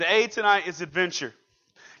The A tonight is adventure.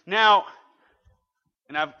 Now,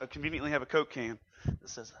 and I conveniently have a Coke can that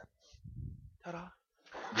says that.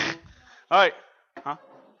 Ta-da. All right. Huh?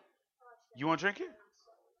 You want to drink it?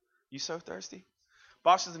 You so thirsty?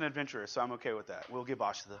 Bosch is an adventurer, so I'm okay with that. We'll give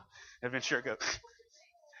Bosch the adventurer go.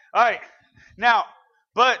 All right. Now,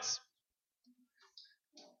 but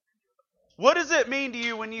what does it mean to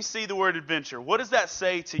you when you see the word adventure? What does that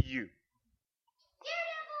say to you?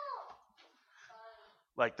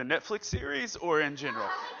 Like the Netflix series or in general?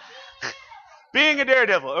 Being a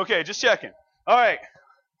daredevil. Okay, just checking. All right.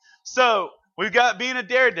 So we've got being a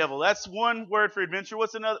daredevil. That's one word for adventure.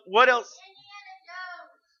 What's another? What else?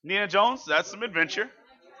 Indiana Jones. That's some adventure.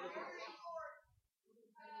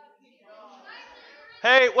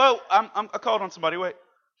 Hey, whoa! I called on somebody. Wait.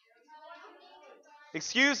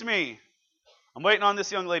 Excuse me. I'm waiting on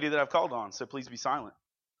this young lady that I've called on, so please be silent.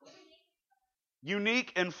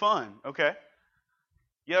 Unique and fun. Okay.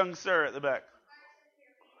 Young sir at the back.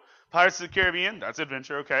 Pirates of the Caribbean. That's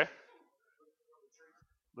adventure. Okay.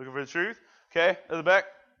 Looking for the truth. Okay. At the back.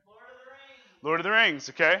 Lord of the Rings.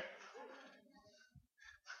 Okay.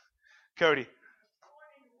 Cody.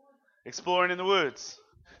 Exploring in the woods.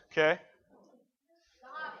 Okay.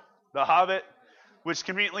 The Hobbit, which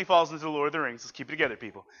conveniently falls into the Lord of the Rings. Let's keep it together,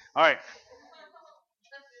 people. All right.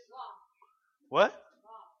 What?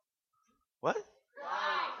 What?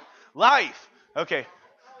 Life. Okay.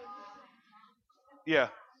 Yeah.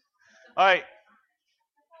 All right.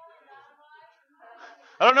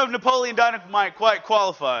 I don't know if Napoleon Dynamite quite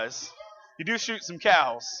qualifies. You do shoot some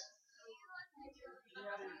cows.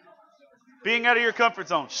 Being out of your comfort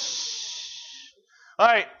zone. Shh. All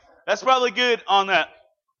right. That's probably good on that.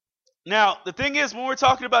 Now, the thing is, when we're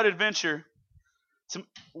talking about adventure,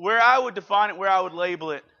 where I would define it, where I would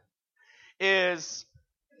label it, is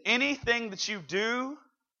anything that you do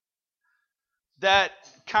that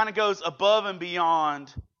kind of goes above and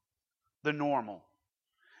beyond the normal.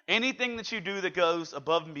 Anything that you do that goes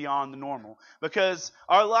above and beyond the normal. Because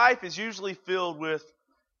our life is usually filled with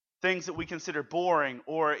things that we consider boring,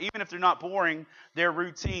 or even if they're not boring, they're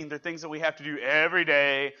routine. They're things that we have to do every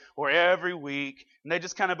day or every week, and they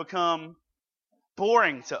just kind of become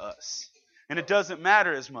boring to us. And it doesn't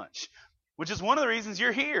matter as much, which is one of the reasons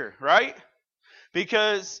you're here, right?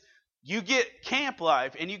 Because you get camp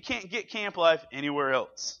life, and you can't get camp life anywhere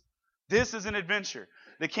else. This is an adventure.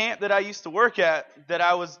 The camp that I used to work at, that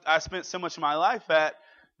I spent so much of my life at,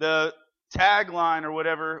 the tagline or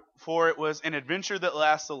whatever for it was an adventure that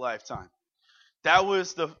lasts a lifetime. That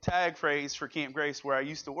was the tag phrase for Camp Grace where I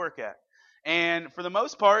used to work at. And for the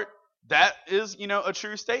most part, that is, a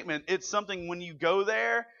true statement. It's something when you go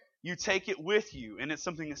there, you take it with you, and it's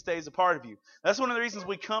something that stays a part of you. That's one of the reasons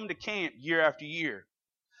we come to camp year after year.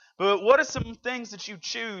 But what are some things that you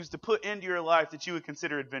choose to put into your life that you would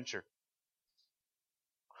consider adventure?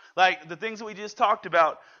 Like the things that we just talked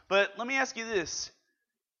about. But let me ask you this.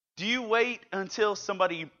 Do you wait until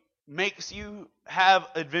somebody makes you have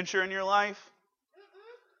adventure in your life?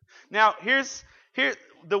 Now, here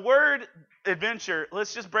the word adventure,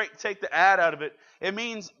 let's just take the ad out of it.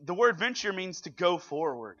 The word venture means to go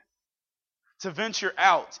forward. To venture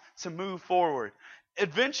out, to move forward.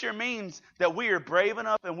 Adventure means that we are brave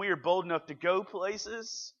enough and we are bold enough to go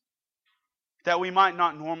places that we might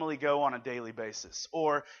not normally go on a daily basis,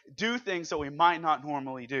 or do things that we might not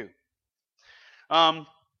normally do.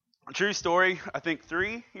 True story, I think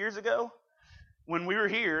 3 years ago, when we were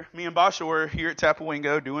here, me and Basha were here at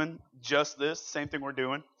Tapawingo doing just this, same thing we're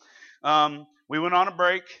doing. We went on a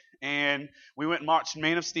break, and we went and watched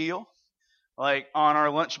Man of Steel, like on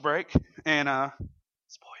our lunch break, and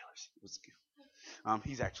spoilers, it was good.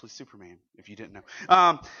 He's actually Superman, if you didn't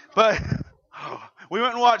know. But we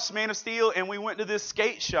went and watched Man of Steel, and we went to this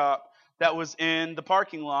skate shop that was in the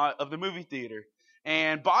parking lot of the movie theater.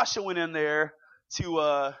 And Basha went in there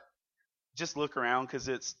to just look around because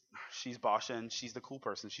she's Basha and she's the cool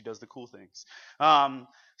person. She does the cool things.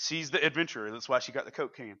 She's the adventurer. That's why she got the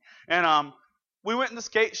Coke can. And we went in the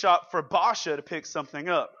skate shop for Basha to pick something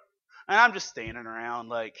up. And I'm just standing around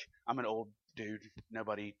like I'm an old dude.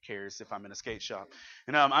 Nobody cares if I'm in a skate shop.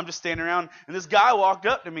 And I'm just standing around, and this guy walked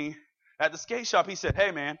up to me at the skate shop. He said,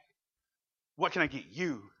 "Hey, man, what can I get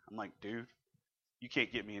you?" I'm like, "Dude, you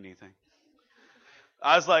can't get me anything."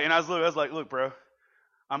 I was like, "Look, bro,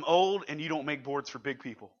 I'm old, and you don't make boards for big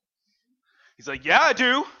people." He's like, "Yeah, I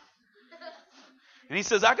do." And he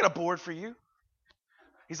says, "I got a board for you."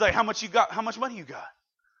 He's like, "How much you got? How much money you got?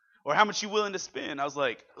 Or how much you willing to spend?" I was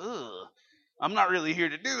like, "Ugh, I'm not really here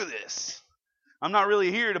to do this. I'm not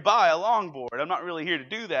really here to buy a longboard. I'm not really here to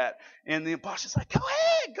do that." And the boss is like, go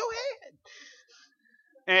ahead.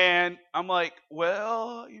 And I'm like,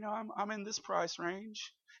 well, I'm in this price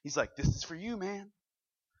range. He's like, this is for you, man.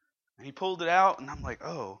 And he pulled it out, and I'm like,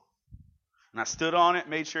 oh. And I stood on it,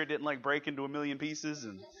 made sure it didn't like break into a million pieces,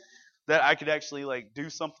 and that I could actually like do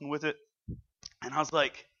something with it. And I was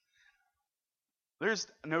like, there's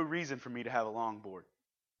no reason for me to have a longboard.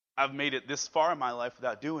 I've made it this far in my life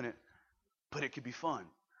without doing it, but it could be fun.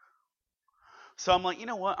 So I'm like, you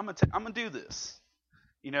know what? I'm gonna do this.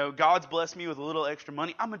 God's blessed me with a little extra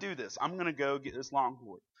money. I'm gonna do this. I'm gonna go get this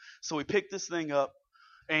longboard. So we picked this thing up,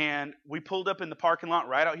 and we pulled up in the parking lot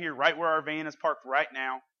right out here, right where our van is parked right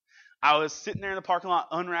now. I was sitting there in the parking lot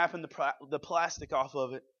unwrapping the plastic off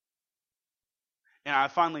of it, and I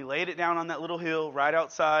finally laid it down on that little hill right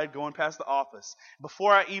outside, going past the office.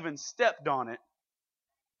 Before I even stepped on it,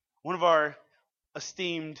 one of our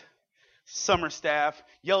esteemed summer staff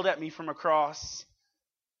yelled at me from across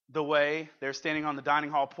the way. They're standing on the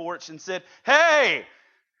dining hall porch and said, "Hey,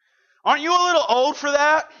 aren't you a little old for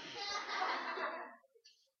that?"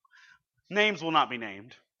 Names will not be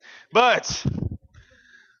named. But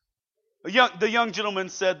the young gentleman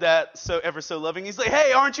said that so ever so loving. He's like,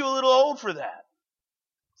 "Hey, aren't you a little old for that?"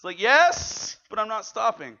 It's like, "Yes, but I'm not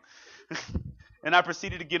stopping." And I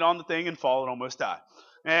proceeded to get on the thing and fall and almost die.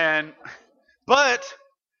 But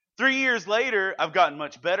 3 years later, I've gotten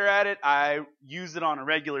much better at it. I use it on a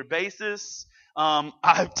regular basis.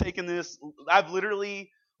 I've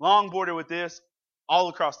literally longboarded with this all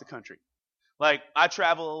across the country. Like, I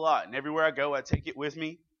travel a lot, and everywhere I go, I take it with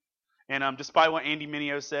me. And despite what Andy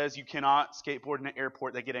Mineo says, you cannot skateboard in an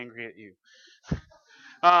airport. They get angry at you.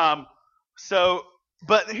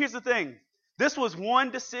 But here's the thing. This was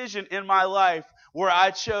one decision in my life where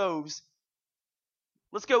I chose,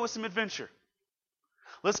 let's go with some adventure.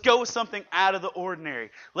 Let's go with something out of the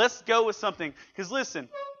ordinary. Let's go with something. Because listen,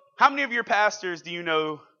 how many of your pastors do you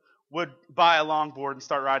know would buy a longboard and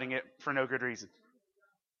start riding it for no good reason?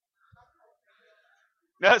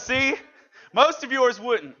 Now, see, most of yours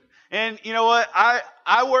wouldn't. And you know what?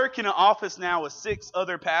 I work in an office now with 6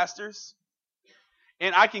 other pastors.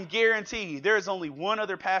 And I can guarantee there is only one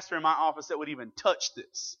other pastor in my office that would even touch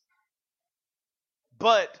this.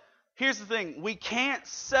 But here's the thing. We can't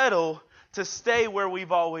settle to stay where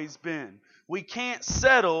we've always been. We can't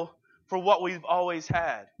settle for what we've always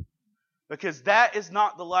had. Because that is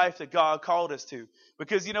not the life that God called us to.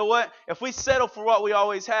 Because you know what? If we settle for what we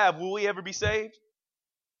always have, will we ever be saved?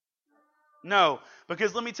 No.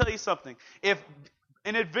 Because let me tell you something. If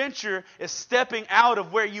an adventure is stepping out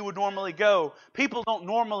of where you would normally go, people don't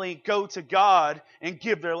normally go to God and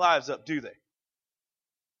give their lives up, do they?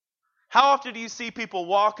 How often do you see people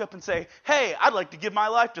walk up and say, "Hey, I'd like to give my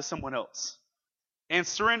life to someone else," and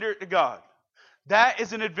surrender it to God? That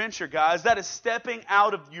is an adventure, guys. That is stepping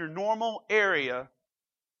out of your normal area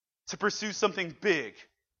to pursue something big.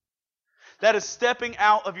 That is stepping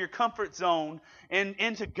out of your comfort zone and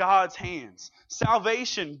into God's hands.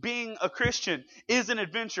 Salvation, being a Christian, is an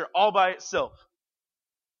adventure all by itself.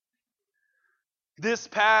 This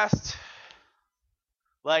past,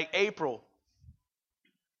 April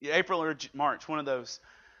or March, one of those,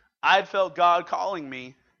 I'd felt God calling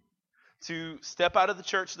me to step out of the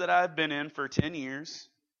church that I had been in for 10 years,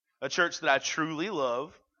 a church that I truly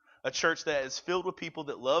love, a church that is filled with people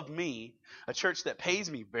that love me, a church that pays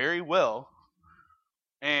me very well,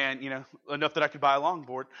 and, enough that I could buy a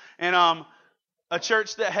longboard, and a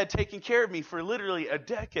church that had taken care of me for literally a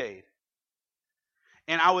decade.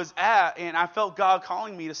 And I felt God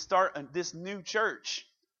calling me to start this new church.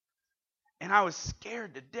 And I was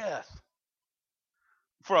scared to death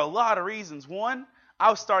for a lot of reasons. One, I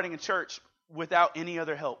was starting a church without any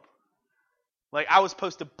other help. I was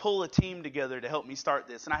supposed to pull a team together to help me start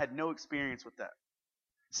this, and I had no experience with that.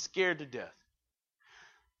 Scared to death.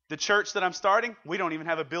 The church that I'm starting, we don't even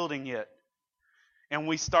have a building yet. And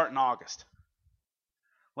we start in August.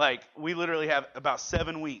 We literally have about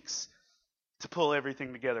 7 weeks to pull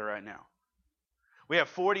everything together right now. We have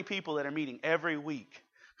 40 people that are meeting every week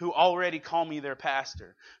who already call me their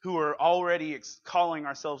pastor, who are already calling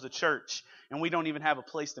ourselves a church, and we don't even have a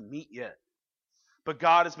place to meet yet. But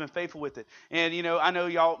God has been faithful with it. And, I know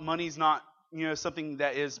y'all, money's not, something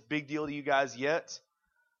that is a big deal to you guys yet,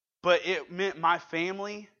 but it meant my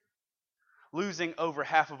family losing over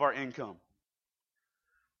half of our income.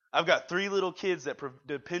 I've got 3 little kids that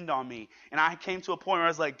depend on me. And I came to a point where I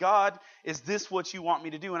was like, "God, is this what you want me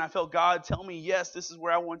to do?" And I felt God tell me, "Yes, this is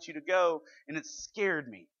where I want you to go." And it scared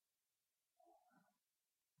me.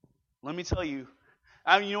 Let me tell you.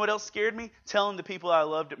 You know what else scared me? Telling the people I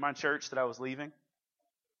loved at my church that I was leaving.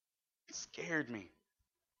 It scared me.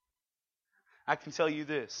 I can tell you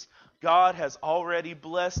this. God has already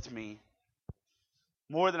blessed me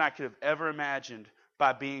more than I could have ever imagined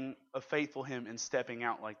by being a faithful him and stepping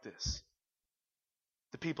out like this.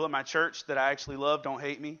 The people at my church that I actually love don't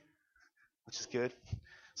hate me, which is good.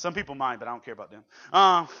 Some people mind, but I don't care about them.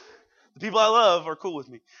 The people I love are cool with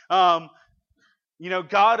me. God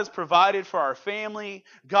has provided for our family.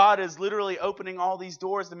 God is literally opening all these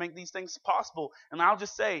doors to make these things possible. And I'll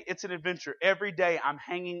just say, it's an adventure. Every day I'm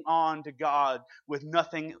hanging on to God with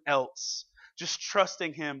nothing else. Just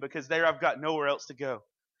trusting him, because there I've got nowhere else to go.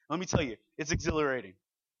 Let me tell you, it's exhilarating.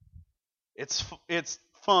 It's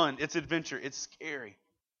fun. It's adventure. It's scary.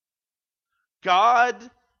 God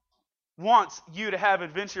wants you to have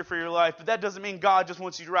adventure for your life, but that doesn't mean God just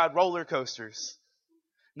wants you to ride roller coasters.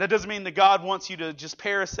 That doesn't mean that God wants you to just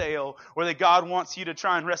parasail, or that God wants you to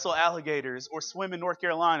try and wrestle alligators or swim in North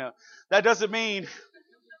Carolina. That doesn't mean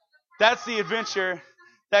that's the adventure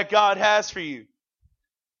that God has for you.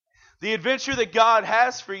 The adventure that God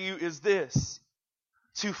has for you is this: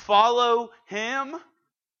 to follow him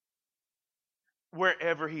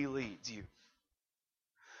wherever he leads you.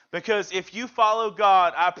 Because if you follow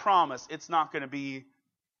God, I promise it's not going to be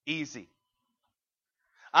easy.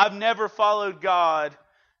 I've never followed God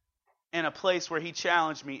in a place where he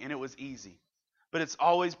challenged me and it was easy. But it's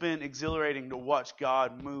always been exhilarating to watch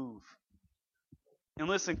God move. And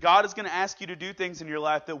listen, God is going to ask you to do things in your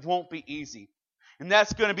life that won't be easy. And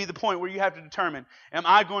that's going to be the point where you have to determine, am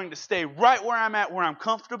I going to stay right where I'm at, where I'm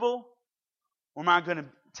comfortable? Or am I going to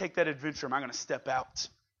take that adventure? Am I going to step out?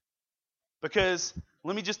 Because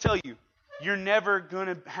let me just tell you, you're never going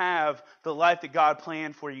to have the life that God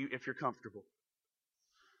planned for you if you're comfortable.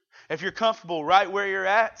 If you're comfortable right where you're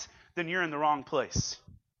at, then you're in the wrong place.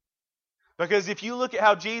 Because if you look at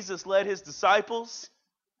how Jesus led his disciples,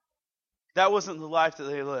 that wasn't the life that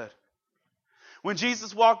they led. When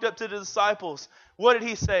Jesus walked up to the disciples, what did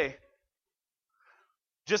he say?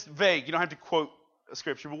 Just vague. You don't have to quote a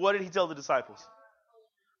scripture, but what did he tell the disciples?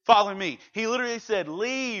 Follow me. He literally said,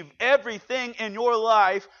 leave everything in your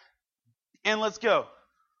life and let's go.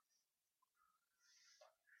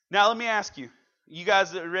 Now let me ask you, you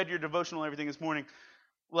guys that read your devotional and everything this morning,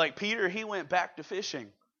 like Peter, he went back to fishing.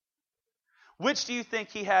 Which do you think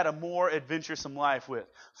he had a more adventuresome life with?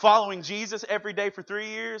 Following Jesus every day for 3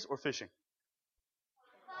 years or fishing?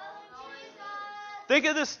 Think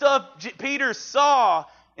of the stuff Peter saw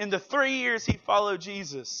in the 3 years he followed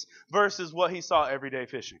Jesus versus what he saw every day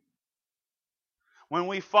fishing. When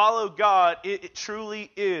we follow God, it truly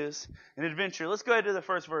is an adventure. Let's go ahead to the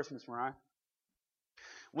first verse, Miss Miray.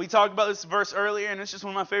 We talked about this verse earlier, and it's just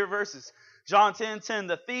one of my favorite verses. John 10:10,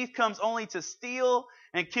 the thief comes only to steal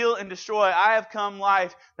and kill and destroy. I have come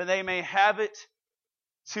life that they may have it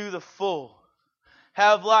to the full.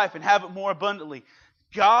 Have life and have it more abundantly.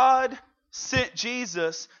 God sent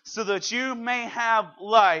Jesus so that you may have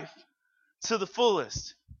life to the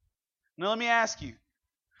fullest. Now let me ask you,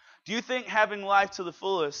 do you think having life to the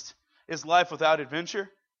fullest is life without adventure?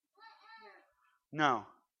 No.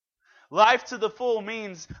 Life to the full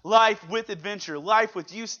means life with adventure. Life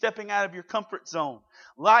with you stepping out of your comfort zone.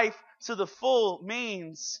 Life to the full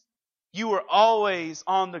means you are always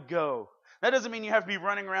on the go. That doesn't mean you have to be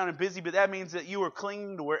running around and busy, but that means that you are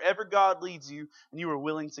clinging to wherever God leads you and you are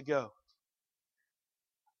willing to go.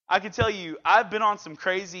 I can tell you, I've been on some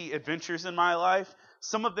crazy adventures in my life.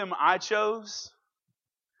 Some of them I chose.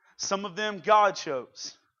 Some of them God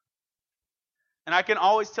chose. And I can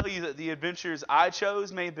always tell you that the adventures I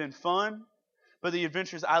chose may have been fun, but the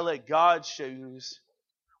adventures I let God choose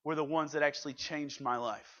were the ones that actually changed my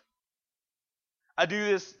life. I do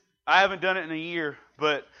this, I haven't done it in a year,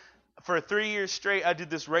 but for 3 years straight, I did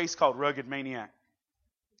this race called Rugged Maniac.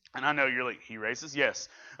 And I know you're like, he races? Yes.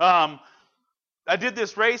 I did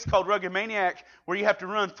this race called Rugged Maniac where you have to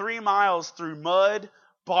run 3 miles through mud,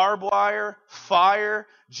 barbed wire, fire,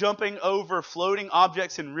 jumping over floating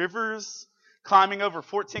objects in rivers, climbing over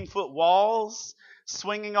 14-foot walls,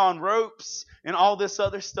 swinging on ropes, and all this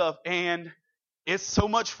other stuff. And it's so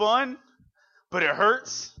much fun, but it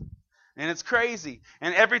hurts, and it's crazy.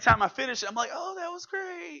 And every time I finish, I'm like, oh, that was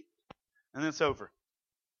great. And then it's over.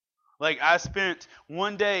 Like, I spent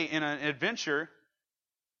one day in an adventure,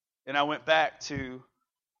 and I went back to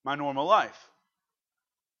my normal life.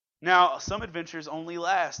 Now, some adventures only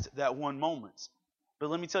last that one moment. But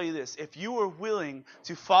let me tell you this, if you are willing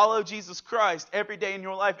to follow Jesus Christ every day in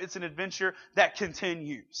your life, it's an adventure that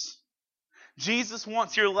continues. Jesus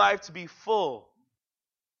wants your life to be full,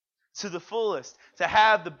 to the fullest, to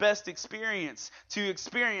have the best experience, to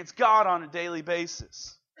experience God on a daily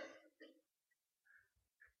basis.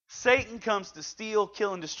 Satan comes to steal,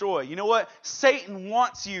 kill, and destroy. You know what? Satan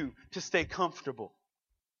wants you to stay comfortable.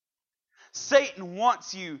 Satan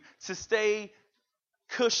wants you to stay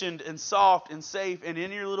cushioned and soft and safe and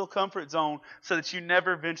in your little comfort zone so that you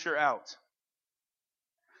never venture out.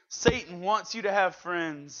 Satan wants you to have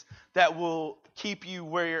friends that will keep you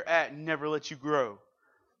where you're at and never let you grow.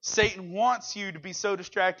 Satan wants you to be so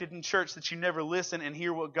distracted in church that you never listen and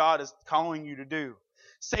hear what God is calling you to do.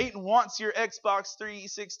 Satan wants your Xbox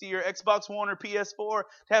 360 or Xbox One or PS4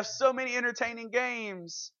 to have so many entertaining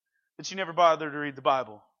games that you never bother to read the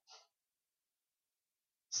Bible.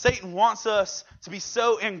 Satan wants us to be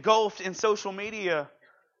so engulfed in social media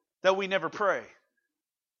that we never pray.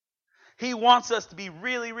 He wants us to be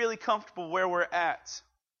really, really comfortable where we're at.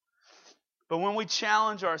 But when we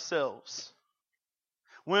challenge ourselves,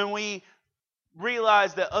 when we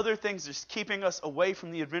realize that other things are keeping us away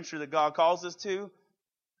from the adventure that God calls us to,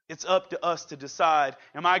 it's up to us to decide,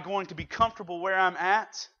 am I going to be comfortable where I'm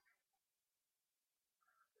at?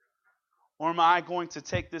 Or am I going to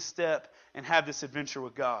take this step and have this adventure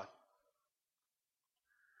with God?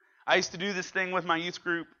 I used to do this thing with my youth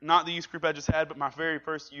group, not the youth group I just had, but my very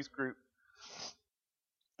first youth group,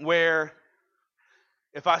 where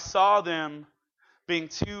if I saw them being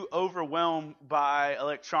too overwhelmed by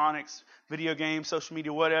electronics, video games, social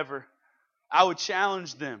media, whatever, I would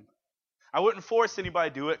challenge them. I wouldn't force anybody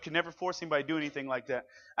to do it, could never force anybody to do anything like that.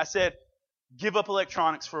 I said, give up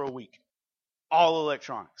electronics for a week. All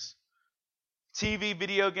electronics. TV,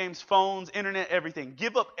 video games, phones, internet, everything.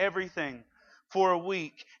 Give up everything for a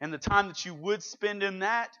week. And the time that you would spend in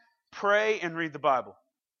that, pray and read the Bible.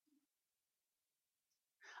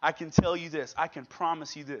 I can tell you this. I can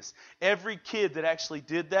promise you this. Every kid that actually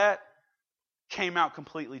did that came out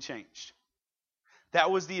completely changed. That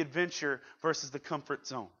was the adventure versus the comfort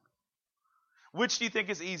zone. Which do you think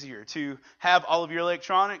is easier? To have all of your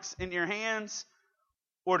electronics in your hands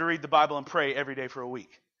or to read the Bible and pray every day for a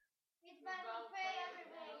week?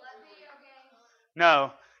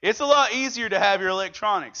 No. It's a lot easier to have your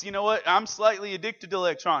electronics. You know what? I'm slightly addicted to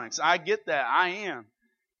electronics. I get that. I am.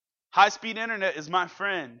 High-speed internet is my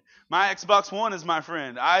friend. My Xbox One is my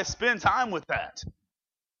friend. I spend time with that.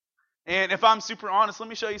 And if I'm super honest, let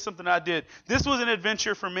me show you something I did. This was an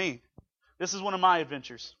adventure for me. This is one of my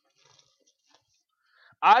adventures.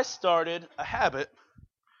 I started a habit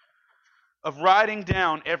of writing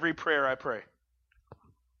down every prayer I pray.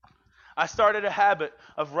 I started a habit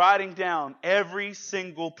of writing down every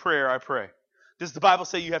single prayer I pray. Does the Bible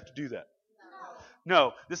say you have to do that?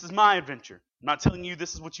 No, this is my adventure. I'm not telling you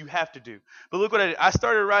this is what you have to do. But look what I did. I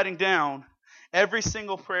started writing down every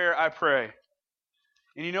single prayer I pray.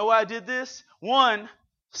 And you know why I did this? One,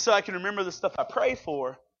 so I can remember the stuff I pray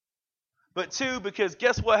for. But two, because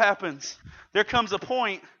guess what happens? There comes a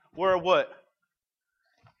point where what?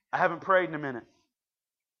 I haven't prayed in a minute.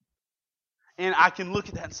 And I can look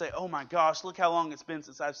at that and say, oh my gosh, look how long it's been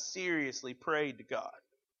since I've seriously prayed to God.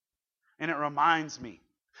 And it reminds me.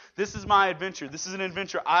 This is my adventure. This is an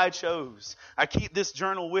adventure I chose. I keep this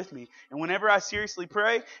journal with me. And whenever I seriously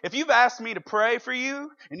pray, if you've asked me to pray for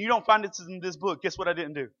you and you don't find it in this book, guess what I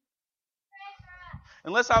didn't do?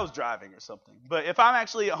 Unless I was driving or something. But if I'm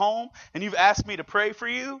actually at home and you've asked me to pray for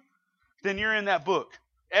you, then you're in that book.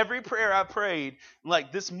 Every prayer I prayed,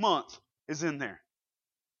 like this month, is in there.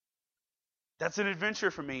 That's an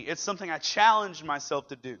adventure for me. It's something I challenged myself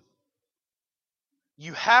to do.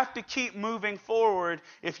 You have to keep moving forward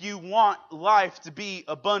if you want life to be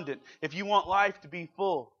abundant, if you want life to be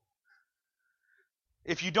full.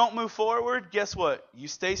 If you don't move forward, guess what? You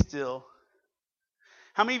stay still.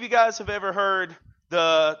 How many of you guys have ever heard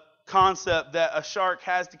the concept that a shark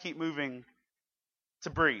has to keep moving to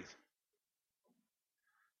breathe?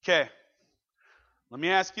 Okay. Let me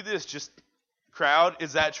ask you this, just crowd,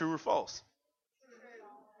 is that true or false?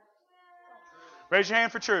 Raise your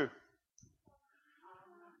hand for true.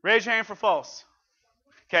 Raise your hand for false.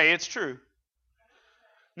 Okay, it's true.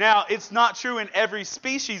 Now, it's not true in every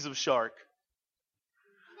species of shark.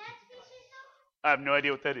 I have no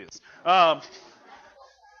idea what that is.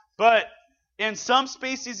 But in some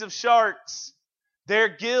species of sharks, their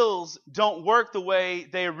gills don't work the way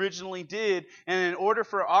they originally did. And in order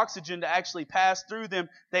for oxygen to actually pass through them,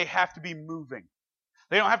 they have to be moving.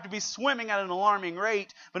 They don't have to be swimming at an alarming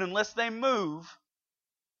rate, but unless they move,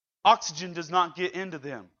 oxygen does not get into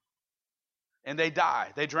them. And they die.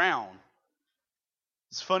 They drown.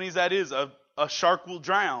 As funny as that is, a shark will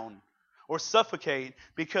drown or suffocate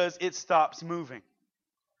because it stops moving.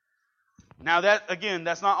 Now that, again,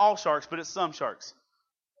 that's not all sharks, but it's some sharks.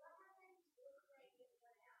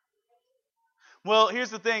 Well, here's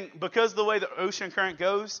the thing. Because of the way the ocean current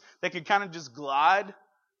goes, they can kind of just glide.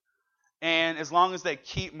 And as long as they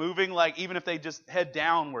keep moving, like even if they just head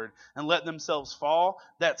downward and let themselves fall,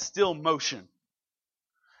 that's still motion.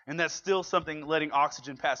 And that's still something letting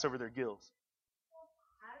oxygen pass over their gills.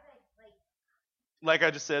 Like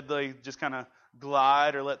I just said, they just kind of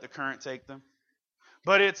glide or let the current take them.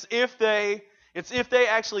 But it's if they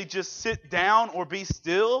actually just sit down or be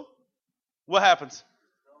still, what happens?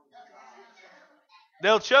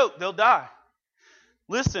 They'll choke, they'll die.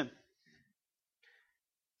 Listen,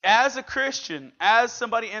 as a Christian, as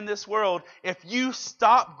somebody in this world, if you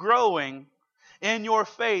stop growing in your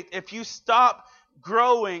faith, if you stop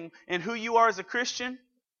growing in who you are as a Christian,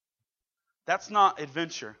 that's not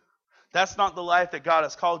adventure. That's not the life that God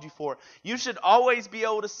has called you for. You should always be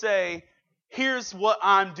able to say, here's what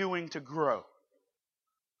I'm doing to grow.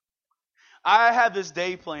 I have this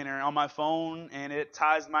day planner on my phone, and it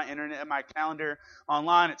ties my internet and my calendar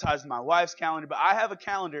online. It ties to my wife's calendar, but I have a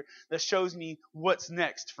calendar that shows me what's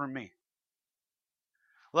next for me.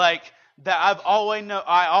 Like that, I always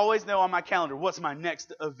know on my calendar what's my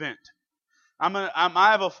next event. I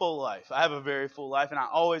have a full life. I have a very full life, and I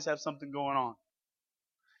always have something going on.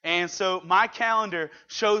 And so my calendar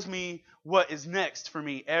shows me what is next for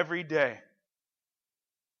me every day.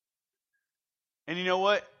 And you know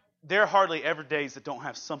what? There are hardly ever days that don't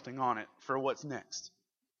have something on it for what's next.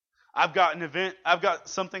 I've got an event. I've got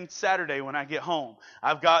something Saturday when I get home.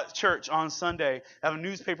 I've got church on Sunday. I have a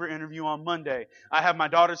newspaper interview on Monday. I have my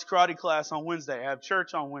daughter's karate class on Wednesday. I have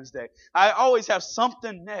church on Wednesday. I always have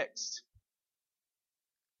something next.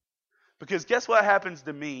 Because guess what happens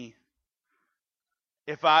to me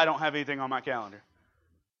if I don't have anything on my calendar?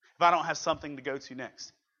 If I don't have something to go to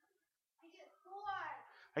next?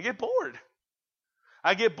 I get bored.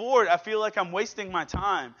 I get bored. I feel like I'm wasting my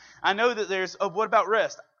time. I know that there's, what about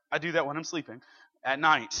rest? I do that when I'm sleeping at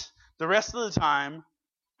night. The rest of the time,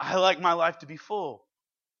 I like my life to be full.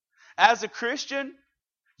 As a Christian,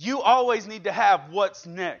 you always need to have what's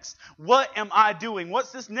next. What am I doing?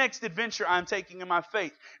 What's this next adventure I'm taking in my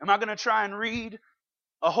faith? Am I going to try and read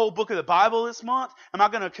a whole book of the Bible this month? Am I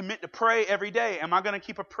going to commit to pray every day? Am I going to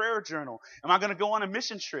keep a prayer journal? Am I going to go on a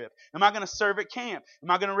mission trip? Am I going to serve at camp?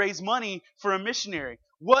 Am I going to raise money for a missionary?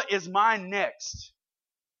 What is my next?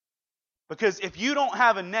 Because if you don't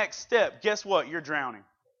have a next step, guess what? You're drowning.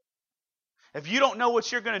 If you don't know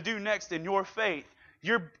what you're going to do next in your faith,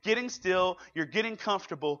 you're getting still, you're getting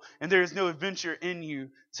comfortable, and there is no adventure in you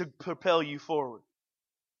to propel you forward.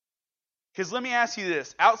 Because let me ask you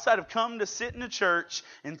this. Outside of come to sit in a church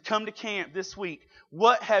and come to camp this week,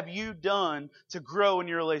 what have you done to grow in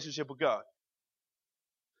your relationship with God?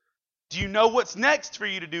 Do you know what's next for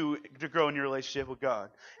you to do to grow in your relationship with God?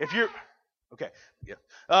 If you're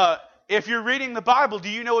reading the Bible, do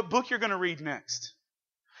you know what book you're going to read next?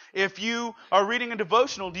 If you are reading a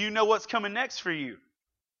devotional, do you know what's coming next for you?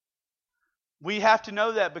 We have to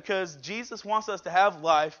know that because Jesus wants us to have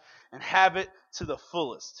life and have it to the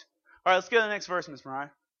fullest. All right, let's get to the next verse, Miss Miray.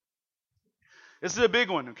 This is a big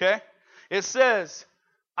one, okay? It says,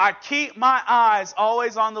 I keep my eyes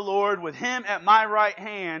always on the Lord. With him at my right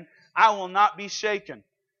hand, I will not be shaken.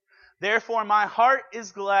 Therefore, my heart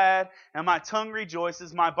is glad and my tongue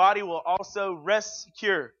rejoices. My body will also rest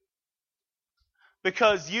secure.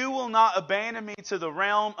 Because you will not abandon me to the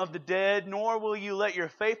realm of the dead, nor will you let your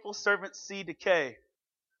faithful servant see decay.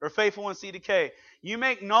 Or faithful one see decay. You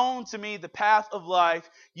make known to me the path of life.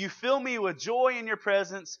 You fill me with joy in your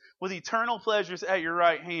presence, with eternal pleasures at your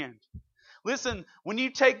right hand. Listen, when you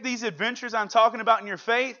take these adventures I'm talking about in your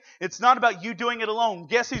faith, it's not about you doing it alone.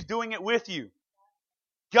 Guess who's doing it with you?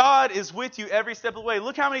 God is with you every step of the way.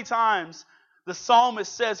 Look how many times the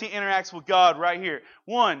psalmist says he interacts with God right here.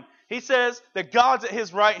 1, he says that God's at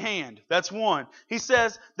his right hand. That's 1. He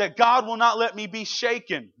says that God will not let me be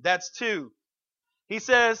shaken. That's 2. He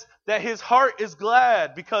says that his heart is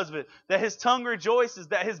glad because of it, that his tongue rejoices,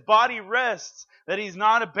 that his body rests, that he's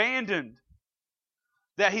not abandoned,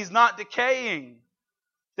 that he's not decaying,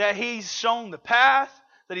 that he's shown the path,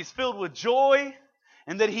 that he's filled with joy,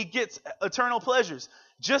 and that he gets eternal pleasures.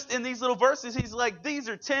 Just in these little verses, he's like, these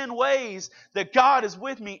are 10 ways that God is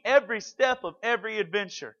with me every step of every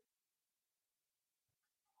adventure.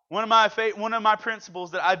 One of my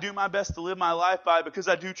principles that I do my best to live my life by, because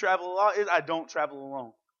I do travel a lot, is I don't travel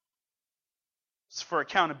alone. It's for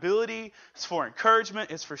accountability. It's for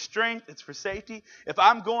encouragement. It's for strength. It's for safety. If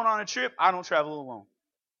I'm going on a trip, I don't travel alone.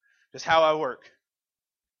 Just how I work.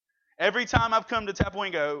 Every time I've come to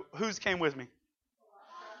Tapawingo, who's came with me?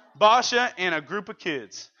 Basha and a group of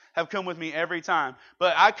kids have come with me every time.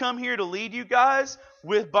 But I come here to lead you guys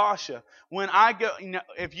with Basha. When I go,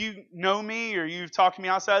 if you know me or you've talked to me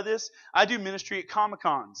outside of this, I do ministry at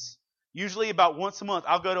Comic-Cons. Usually about once a month,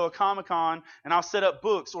 I'll go to a Comic-Con and I'll set up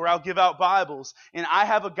books or I'll give out Bibles. And I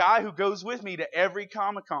have a guy who goes with me to every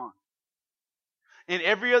Comic-Con. In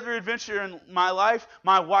every other adventure in my life,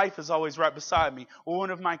 my wife is always right beside me, or one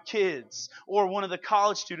of my kids, or one of the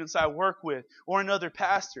college students I work with, or another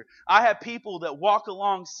pastor. I have people that walk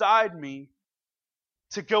alongside me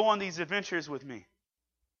to go on these adventures with me.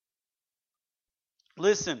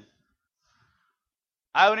 Listen,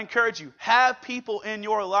 I would encourage you, have people in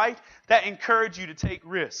your life that encourage you to take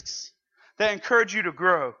risks, that encourage you to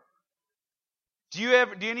grow. Do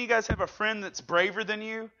any of you guys have a friend that's braver than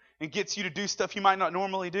you and gets you to do stuff you might not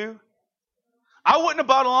normally do? I wouldn't have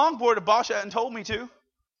bought a longboard if Basha hadn't told me to.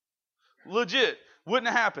 Legit. Wouldn't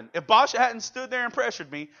have happened. If Basha hadn't stood there and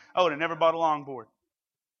pressured me, I would have never bought a longboard.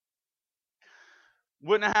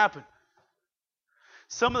 Wouldn't have happened.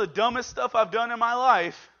 Some of the dumbest stuff I've done in my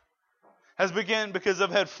life has begun because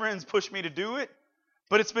I've had friends push me to do it,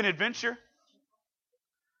 but it's been adventure.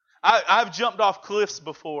 I've jumped off cliffs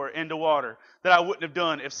before into water that I wouldn't have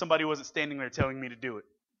done if somebody wasn't standing there telling me to do it.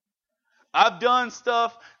 I've done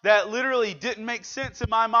stuff that literally didn't make sense in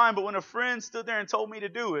my mind, but when a friend stood there and told me to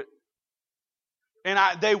do it, and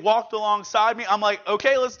they walked alongside me, I'm like,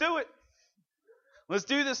 okay, let's do it. Let's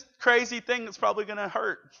do this crazy thing that's probably going to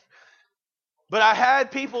hurt. But I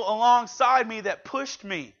had people alongside me that pushed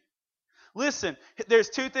me. Listen, there's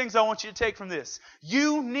two things I want you to take from this.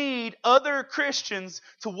 You need other Christians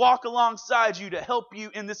to walk alongside you to help you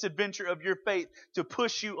in this adventure of your faith, to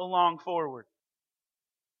push you along forward.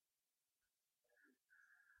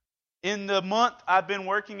 In the month I've been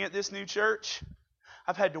working at this new church,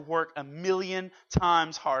 I've had to work 1,000,000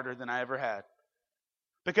 times harder than I ever had.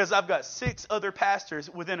 Because I've got 6 other pastors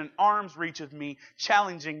within an arm's reach of me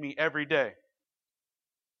challenging me every day.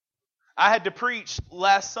 I had to preach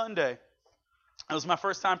last Sunday. It was my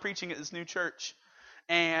first time preaching at this new church.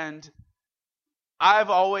 And I've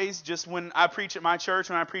always, just when I preach at my church,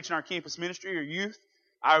 when I preach in our campus ministry or youth,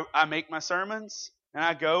 I make my sermons and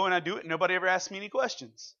I go and I do it. Nobody ever asks me any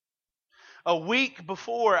questions. A week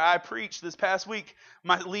before I preached this past week,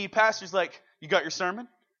 my lead pastor's like, "You got your sermon?"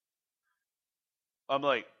 I'm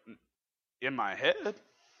like, "In my head."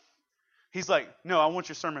 He's like, "No, I want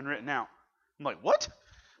your sermon written out." I'm like, "What?"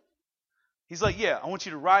 He's like, "Yeah, I want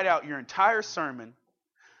you to write out your entire sermon,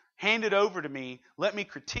 hand it over to me, let me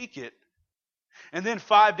critique it, and then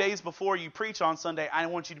 5 days before you preach on Sunday, I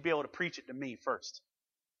want you to be able to preach it to me first."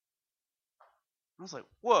 I was like,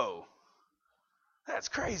 "Whoa, that's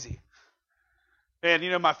crazy."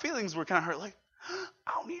 And, my feelings were kind of hurt. Like,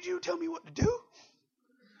 I don't need you to tell me what to do.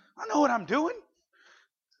 I know what I'm doing.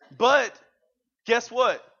 But guess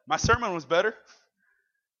what? My sermon was better.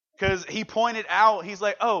 Because he pointed out, he's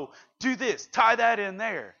like, "Oh, do this. Tie that in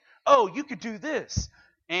there. Oh, you could do this."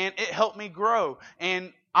 And it helped me grow.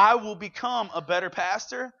 And I will become a better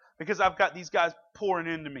pastor because I've got these guys pouring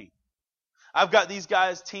into me. I've got these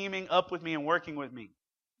guys teaming up with me and working with me.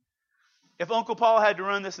 If Uncle Paul had to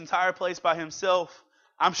run this entire place by himself,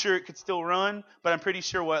 I'm sure it could still run, but I'm pretty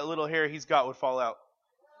sure what little hair he's got would fall out.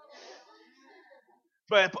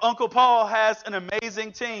 But Uncle Paul has an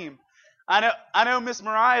amazing team. I know Miss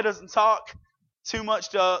Miray doesn't talk too much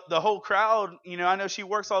to the whole crowd. I know she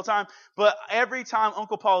works all the time. But every time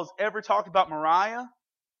Uncle Paul has ever talked about Mariah,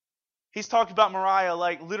 he's talked about Mariah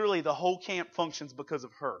like literally the whole camp functions because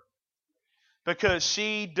of her. Because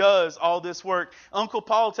she does all this work. Uncle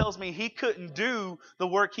Paul tells me he couldn't do the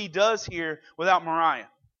work he does here without Mariah.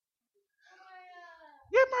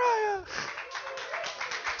 Yeah, Mariah.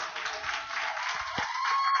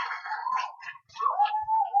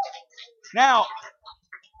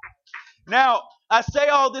 Now, I say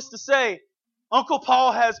all this to say, Uncle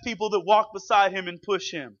Paul has people that walk beside him and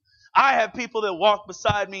push him. I have people that walk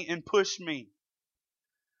beside me and push me.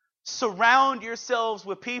 Surround yourselves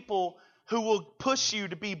with people who will push you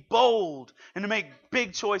to be bold and to make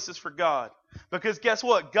big choices for God. Because guess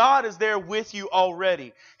what? God is there with you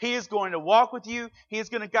already. He is going to walk with you. He is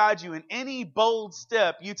going to guide you in any bold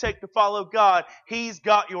step you take to follow God. He's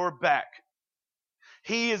got your back.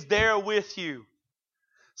 He is there with you.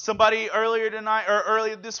 Somebody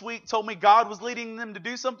earlier this week told me God was leading them to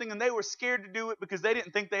do something and they were scared to do it because they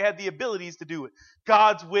didn't think they had the abilities to do it.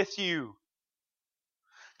 God's with you.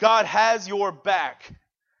 God has your back.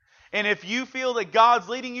 And if you feel that God's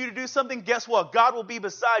leading you to do something, guess what? God will be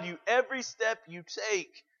beside you every step you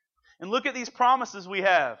take. And look at these promises we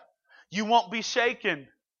have. You won't be shaken.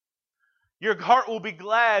 Your heart will be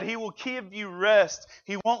glad. He will give you rest.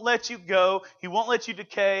 He won't let you go. He won't let you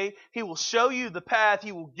decay. He will show you the path.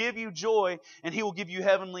 He will give you joy. And He will give you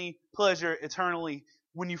heavenly pleasure eternally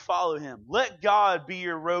when you follow Him. Let God be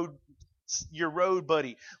your road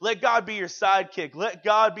buddy. Let God be your sidekick. Let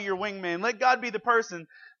God be your wingman. Let God be the person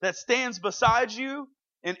that stands beside you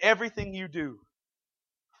in everything you do.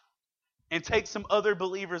 and take some other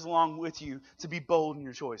believers along with you to be bold in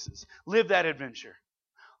your choices. Live that adventure.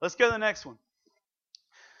 Let's go to the next one.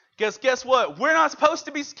 Guess what? We're not supposed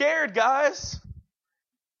to be scared, guys.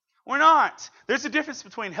 We're not. There's a difference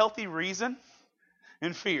between healthy reason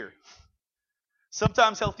and fear.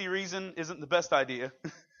 Sometimes healthy reason isn't the best idea.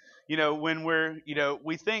 When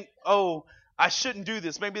we think, oh, I shouldn't do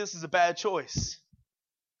this. Maybe this is a bad choice.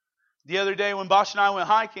 The other day when Bosh and I went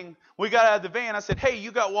hiking, we got out of the van. I said, hey,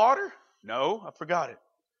 you got water? No, I forgot it.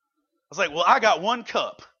 I was like, well, I got 1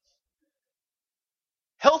 cup.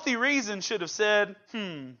 Healthy reason should have said,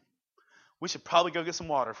 we should probably go get some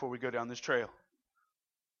water before we go down this trail.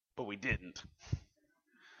 But we didn't.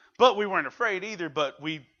 But we weren't afraid either, but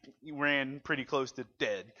we ran pretty close to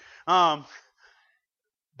dead.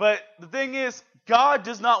 But the thing is, God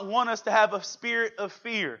does not want us to have a spirit of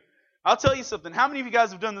fear. I'll tell you something. How many of you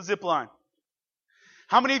guys have done the zip line?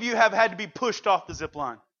 How many of you have had to be pushed off the zip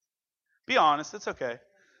line? Be honest. It's okay.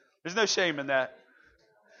 There's no shame in that.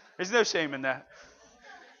 There's no shame in that.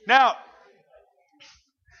 Now,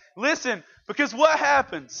 listen, because what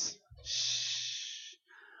happens?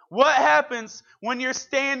 What happens when you're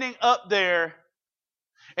standing up there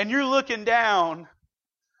and you're looking down?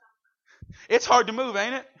 It's hard to move,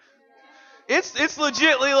 ain't it? It's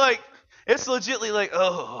legitly like,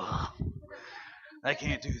 oh, I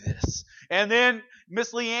can't do this. And then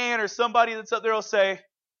Miss Leanne or somebody that's up there will say,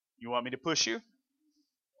 you want me to push you?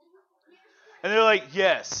 And they're like,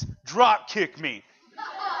 yes, drop kick me.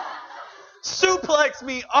 Suplex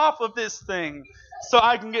me off of this thing so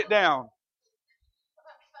I can get down.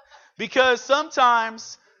 Because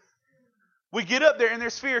sometimes we get up there and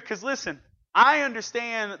there's fear. Because listen, I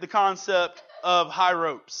understand the concept of high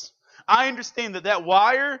ropes. I understand that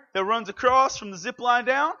wire that runs across from the zip line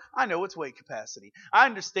down, I know its weight capacity. I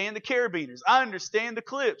understand the carabiners. I understand the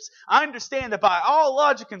clips. I understand that by all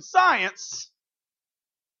logic and science,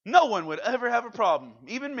 no one would ever have a problem,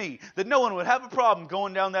 even me, that no one would have a problem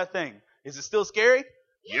going down that thing. Is it still scary?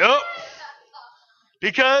 Yup.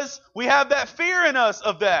 Because we have that fear in us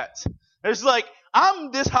of that. There's like,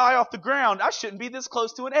 I'm this high off the ground. I shouldn't be this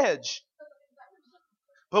close to an edge.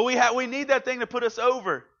 But we need that thing to put us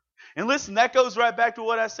over. And listen, that goes right back to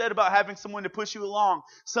what I said about having someone to push you along.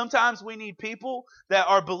 Sometimes we need people that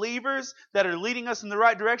are believers, that are leading us in the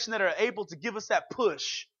right direction, that are able to give us that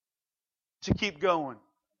push to keep going.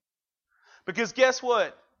 Because guess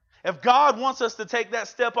what? If God wants us to take that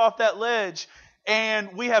step off that ledge,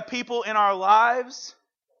 and we have people in our lives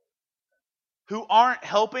who aren't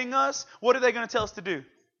helping us, what are they going to tell us to do?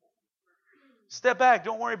 Step back.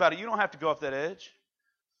 Don't worry about it. You don't have to go off that edge.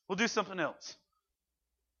 We'll do something else.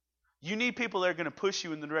 You need people that are going to push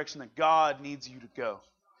you in the direction that God needs you to go.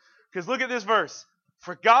 Because look at this verse.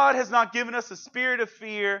 For God has not given us a spirit of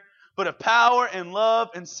fear, but of power and love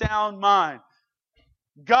and sound mind.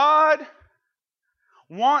 God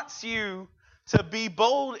wants you to be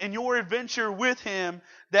bold in your adventure with Him,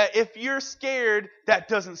 that if you're scared, that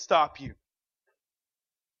doesn't stop you.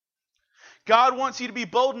 God wants you to be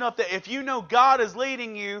bold enough that if you know God is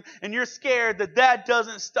leading you and you're scared, that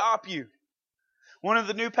doesn't stop you. One of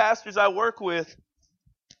the new pastors I work with,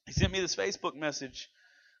 he sent me this Facebook message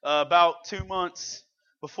about 2 months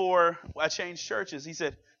before I changed churches. He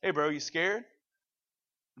said, hey bro, you scared?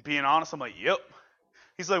 Being honest, I'm like, yep.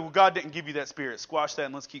 He's like, well, God didn't give you that spirit. Squash that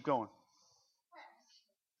and let's keep going.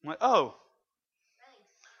 I'm like, oh.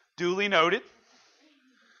 Duly noted.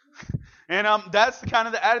 And that's the kind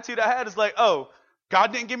of the attitude I had, is like, oh,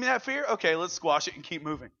 God didn't give me that fear? Okay, let's squash it and keep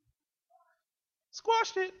moving.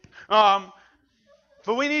 Squashed it.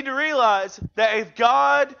 But we need to realize that if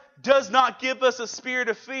God does not give us a spirit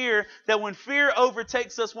of fear, that when fear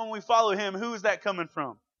overtakes us when we follow Him, who is that coming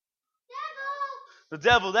from? The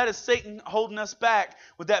devil. That is Satan holding us back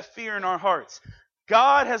with that fear in our hearts.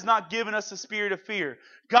 God has not given us a spirit of fear.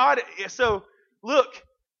 So look,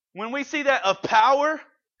 when we see that of power,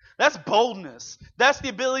 that's boldness. That's the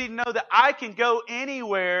ability to know that I can go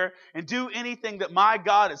anywhere and do anything that my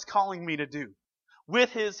God is calling me to do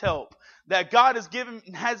with His help. That God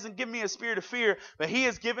hasn't given me a spirit of fear, but He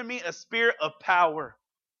has given me a spirit of power,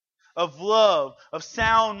 of love, of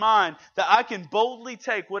sound mind, that I can boldly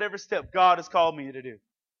take whatever step God has called me to do.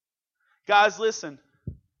 Guys, listen.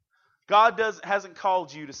 God hasn't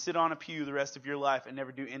called you to sit on a pew the rest of your life and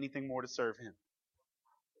never do anything more to serve Him.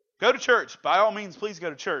 Go to church. By all means, please go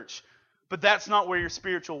to church. But that's not where your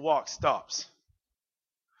spiritual walk stops.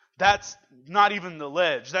 That's not even the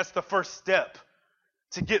ledge. That's the first step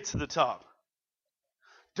to get to the top.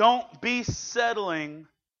 Don't be settling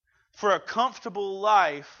for a comfortable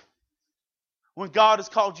life when God has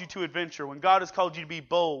called you to adventure, when God has called you to be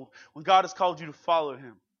bold, when God has called you to follow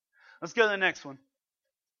Him. Let's go to the next one.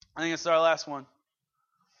 I think it's our last one.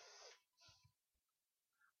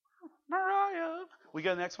 Mariah. We go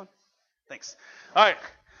to the next one? Thanks. All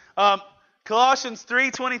right. Colossians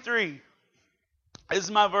 3:23. This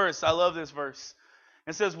is my verse. I love this verse.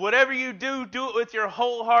 It says, whatever you do, do it with your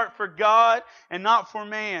whole heart for God and not for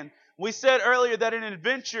man. We said earlier that an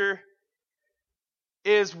adventure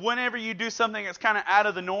is whenever you do something that's kind of out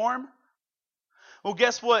of the norm. Well,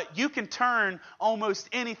 guess what? You can turn almost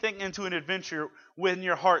anything into an adventure when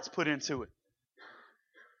your heart's put into it.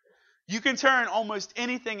 You can turn almost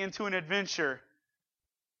anything into an adventure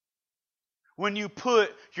when you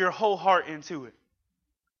put your whole heart into it.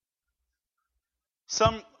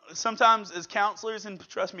 Sometimes as counselors, and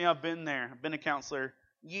trust me, I've been there. I've been a counselor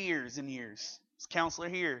years and years. I was a counselor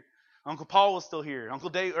here. Uncle Paul was still here. Uncle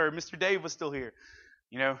Dave or Mr. Dave was still here.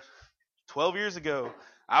 12 years ago,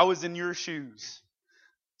 I was in your shoes.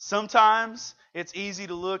 Sometimes it's easy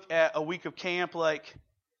to look at a week of camp like,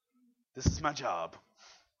 this is my job,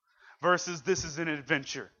 versus this is an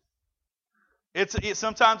adventure.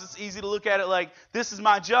 Sometimes it's easy to look at it like, this is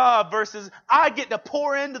my job, versus I get to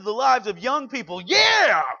pour into the lives of young people.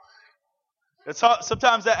 Yeah!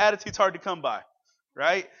 Sometimes that attitude's hard to come by,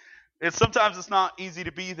 right? Sometimes it's not easy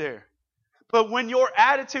to be there. But when your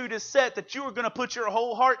attitude is set that you are going to put your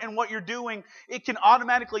whole heart in what you're doing, it can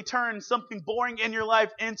automatically turn something boring in your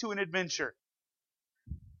life into an adventure.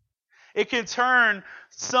 It can turn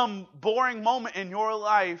some boring moment in your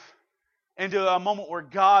life into a moment where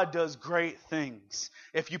God does great things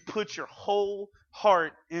if you put your whole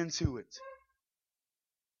heart into it.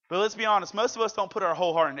 But let's be honest, most of us don't put our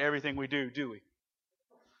whole heart into everything we do we?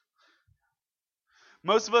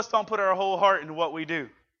 Most of us don't put our whole heart into what we do.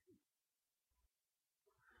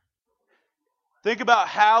 Think about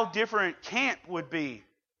how different camp would be,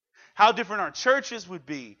 how different our churches would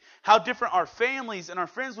be, how different our families and our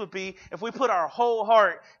friends would be if we put our whole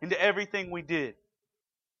heart into everything we did.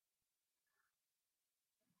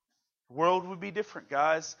 The world would be different,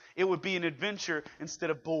 guys. It would be an adventure instead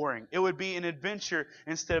of boring. It would be an adventure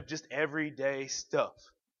instead of just everyday stuff.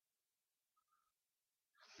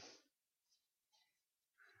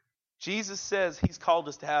 Jesus says He's called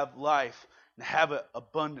us to have life and have it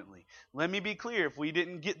abundantly. Let me be clear, if we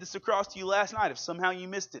didn't get this across to you last night, if somehow you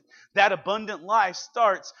missed it, that abundant life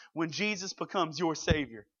starts when Jesus becomes your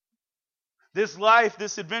Savior. This life,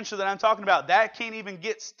 this adventure that I'm talking about, that can't even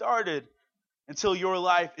get started until your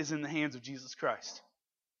life is in the hands of Jesus Christ.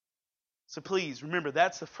 So please, remember,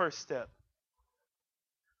 that's the first step.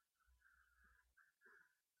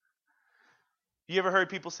 You ever heard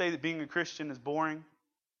people say that being a Christian is boring?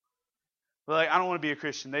 Well, I don't want to be a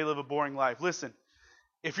Christian. They live a boring life. Listen,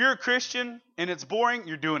 if you're a Christian and it's boring,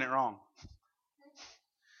 you're doing it wrong.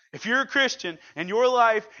 If you're a Christian and your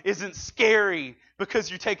life isn't scary because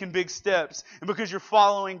you're taking big steps and because you're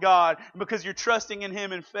following God and because you're trusting in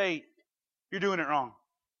Him in faith, you're doing it wrong.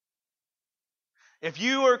 If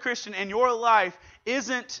you are a Christian and your life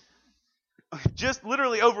isn't just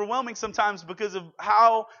literally overwhelming sometimes because of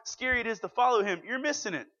how scary it is to follow Him, you're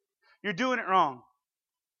missing it. You're doing it wrong.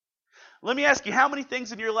 Let me ask you, how many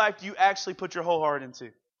things in your life do you actually put your whole heart into?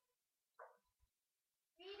 Reading,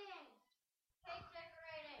 cake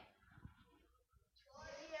decorating.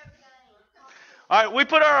 All right, we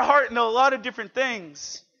put our heart into a lot of different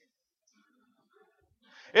things.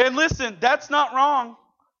 And listen, that's not wrong.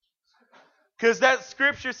 Because that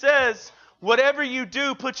scripture says, whatever you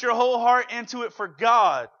do, put your whole heart into it for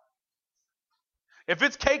God. If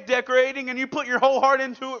it's cake decorating and you put your whole heart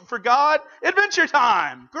into it for God, adventure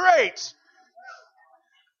time. Great.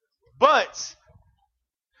 But,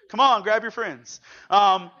 come on, grab your friends.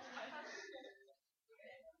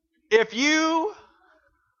 If you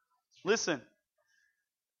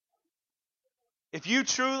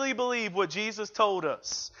truly believe what Jesus told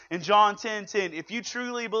us in John 10:10, if you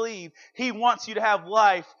truly believe He wants you to have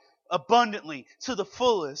life abundantly to the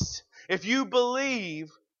fullest, if you believe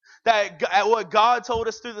that what God told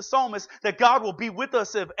us through the psalmist, that God will be with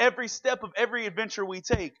us at every step of every adventure we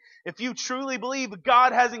take. If you truly believe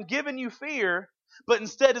God hasn't given you fear, but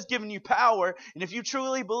instead has given you power, and if you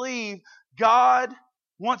truly believe God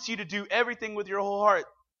wants you to do everything with your whole heart,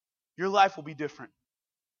 your life will be different.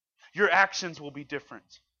 Your actions will be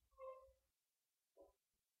different.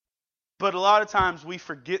 But a lot of times we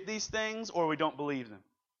forget these things or we don't believe them.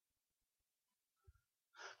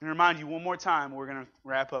 I'm going to remind you one more time, we're going to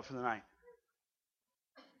wrap up for the night.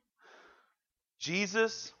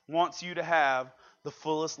 Jesus wants you to have the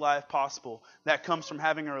fullest life possible. That comes from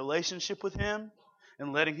having a relationship with Him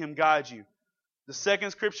and letting Him guide you. The second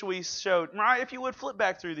scripture we showed, Miray, if you would flip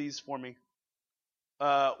back through these for me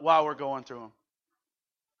while we're going through them.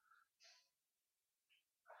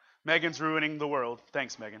 Megan's ruining the world.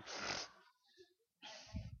 Thanks, Megan.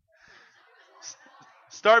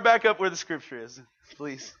 Start back up where the scripture is,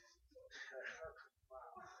 please.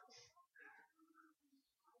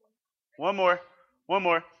 One more. One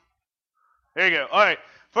more. There you go. All right.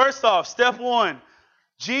 First off, step one.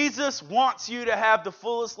 Jesus wants you to have the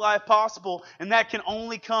fullest life possible, and that can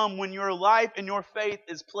only come when your life and your faith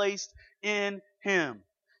is placed in Him.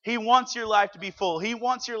 He wants your life to be full. He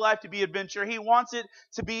wants your life to be adventure. He wants it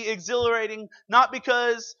to be exhilarating, not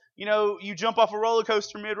because, you jump off a roller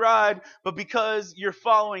coaster mid-ride, but because you're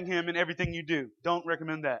following Him in everything you do. Don't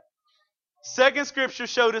recommend that. Second scripture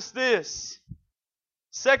showed us this.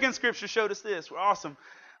 We're awesome.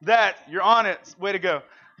 That, you're on it. Way to go.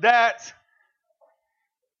 That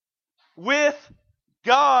with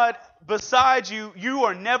God beside you, you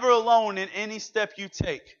are never alone in any step you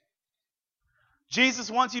take.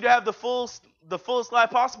 Jesus wants you to have the fullest life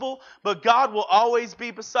possible, but God will always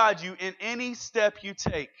be beside you in any step you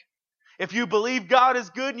take. If you believe God is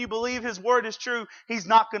good and you believe His Word is true, He's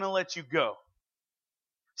not going to let you go.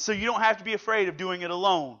 So you don't have to be afraid of doing it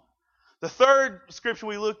alone. The third scripture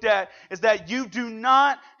we looked at is that you do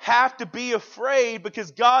not have to be afraid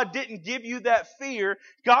because God didn't give you that fear.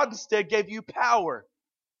 God instead gave you power.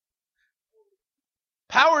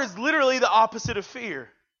 Power is literally the opposite of fear.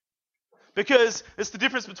 Because it's the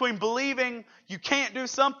difference between believing you can't do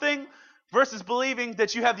something versus believing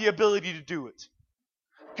that you have the ability to do it.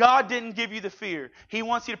 God didn't give you the fear. He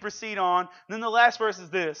wants you to proceed on. And then the last verse is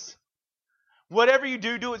this. Whatever you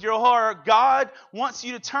do, do with your heart. God wants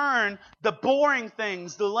you to turn the boring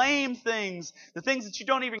things, the lame things, the things that you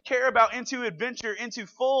don't even care about into adventure, into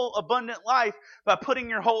full, abundant life by putting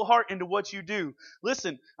your whole heart into what you do.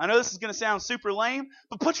 Listen, I know this is going to sound super lame,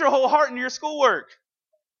 but put your whole heart into your schoolwork.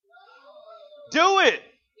 Do it.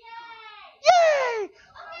 Yay!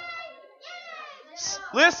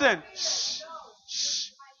 Listen. Shh.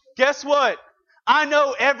 Guess what? I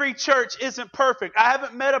know every church isn't perfect. I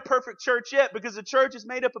haven't met a perfect church yet because the church is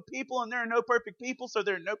made up of people and there are no perfect people, so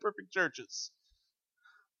there are no perfect churches.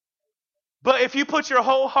 But if you put your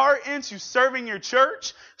whole heart into serving your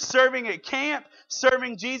church, serving at camp,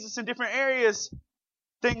 serving Jesus in different areas,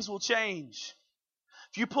 things will change.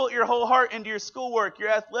 If you put your whole heart into your schoolwork, your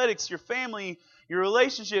athletics, your family, your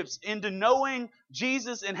relationships, into knowing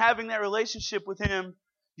Jesus and having that relationship with Him,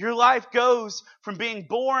 your life goes from being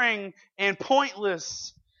boring and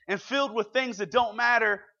pointless and filled with things that don't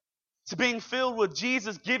matter to being filled with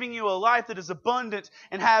Jesus giving you a life that is abundant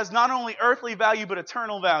and has not only earthly value but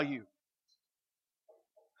eternal value.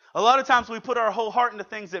 A lot of times we put our whole heart into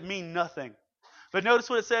things that mean nothing. But notice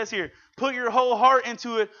what it says here. Put your whole heart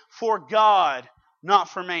into it for God, not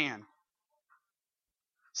for man.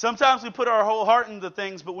 Sometimes we put our whole heart into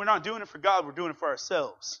things, but we're not doing it for God, we're doing it for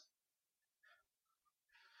ourselves.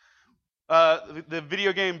 The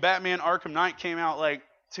video game Batman Arkham Knight came out like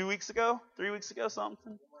 3 weeks ago,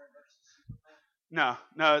 something. No,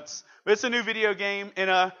 it's a new video game, and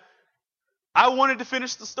I wanted to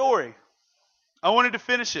finish the story. I wanted to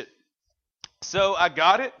finish it. So I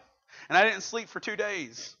got it, and I didn't sleep for 2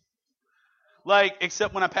 days.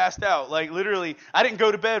 Except when I passed out. Literally, I didn't go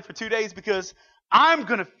to bed for 2 days because I'm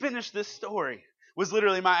going to finish this story, was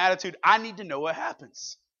literally my attitude. I need to know what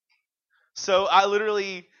happens. So I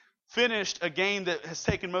literally finished a game that has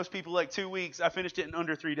taken most people 2 weeks. I finished it in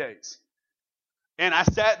under 3 days. And I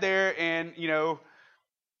sat there and,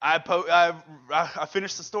 I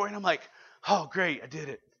finished the story and I'm like, oh, great, I did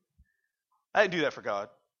it. I didn't do that for God.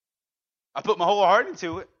 I put my whole heart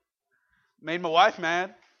into it. Made my wife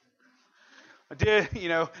mad. I did,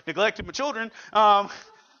 neglected my children.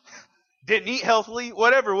 Didn't eat healthily,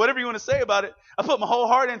 whatever you want to say about it. I put my whole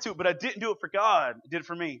heart into it, but I didn't do it for God. I did it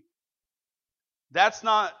for me. That's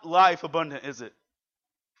not life abundant, is it?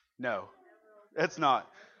 No, it's not.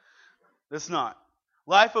 It's not.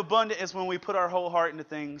 Life abundant is when we put our whole heart into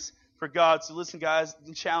things for God. So listen, guys,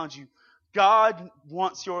 I challenge you. God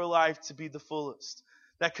wants your life to be the fullest.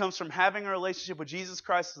 That comes from having a relationship with Jesus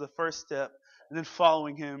Christ as the first step, and then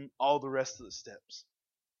following Him all the rest of the steps.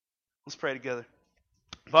 Let's pray together.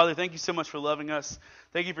 Father, thank you so much for loving us.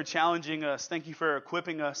 Thank you for challenging us. Thank you for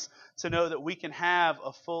equipping us to know that we can have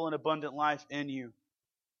a full and abundant life in you.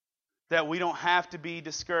 That we don't have to be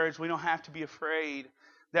discouraged. We don't have to be afraid.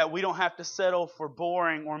 That we don't have to settle for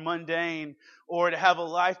boring or mundane or to have a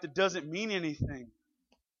life that doesn't mean anything.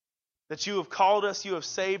 That you have called us, you have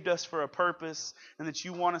saved us for a purpose, and that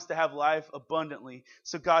you want us to have life abundantly.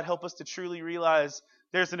 So God, help us to truly realize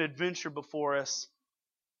there's an adventure before us.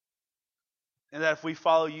 And that if we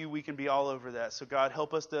follow you, we can be all over that. So God,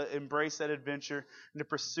 help us to embrace that adventure and to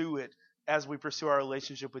pursue it as we pursue our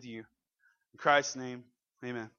relationship with you. In Christ's name, Amen.